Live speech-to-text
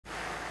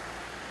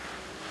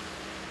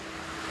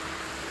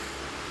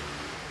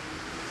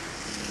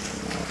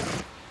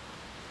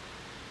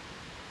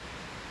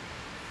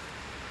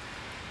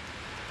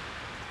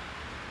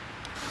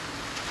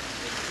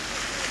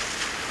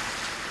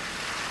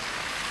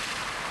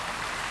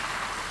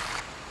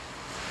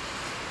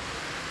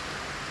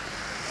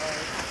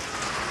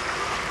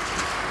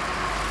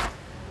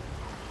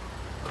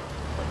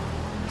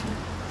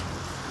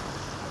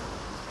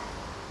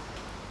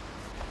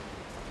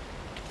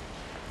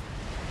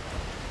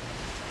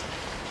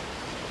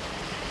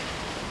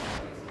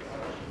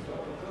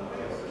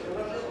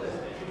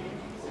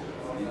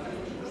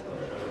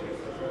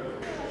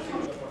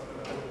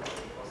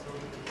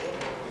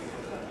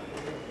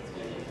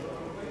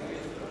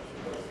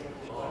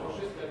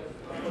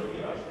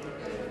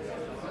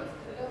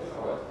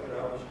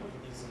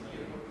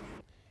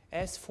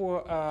As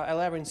for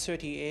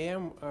 11:30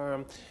 a.m.,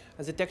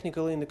 the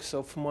technical index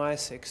of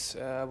MICEX,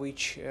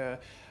 which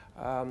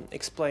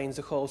explains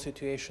the whole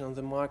situation on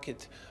the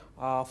market,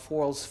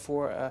 falls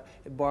for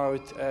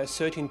about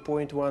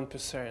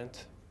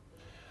 13.1%.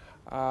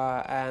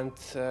 And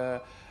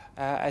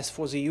as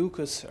for the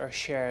Yukos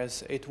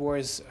shares, it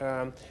was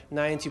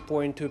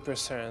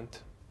 90.2%.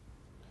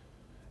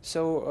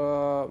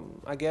 So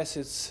I guess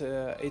it's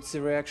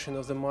the reaction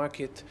of the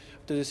market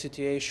to the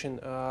situation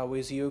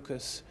with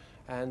Yukos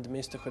and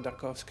Mr.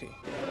 Khodorkovsky.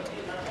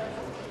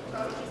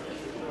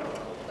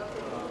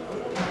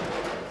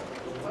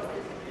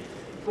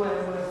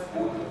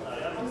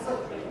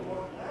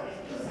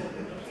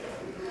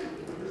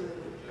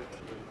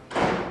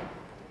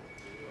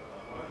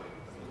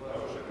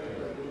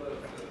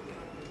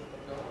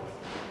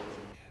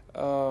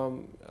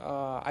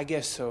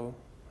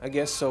 I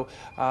guess so.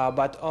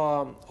 But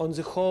on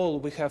the whole,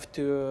 we have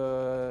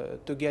to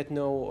get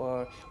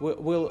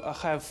we'll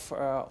have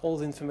all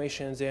the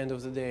information at the end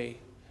of the day,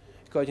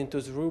 according to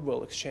the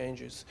rouble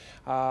exchanges.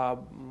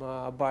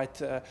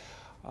 But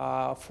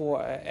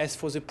as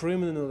for the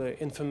preliminary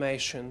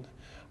information,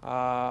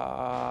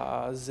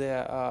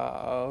 the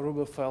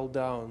ruble fell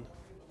down.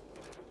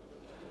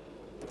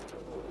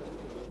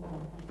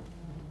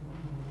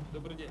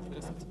 Добрый день,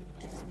 здравствуйте.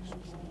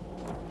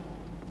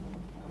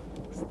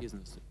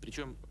 Бизнес.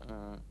 Причем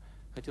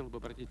хотел бы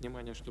обратить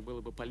внимание, что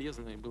было бы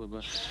полезно и было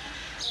бы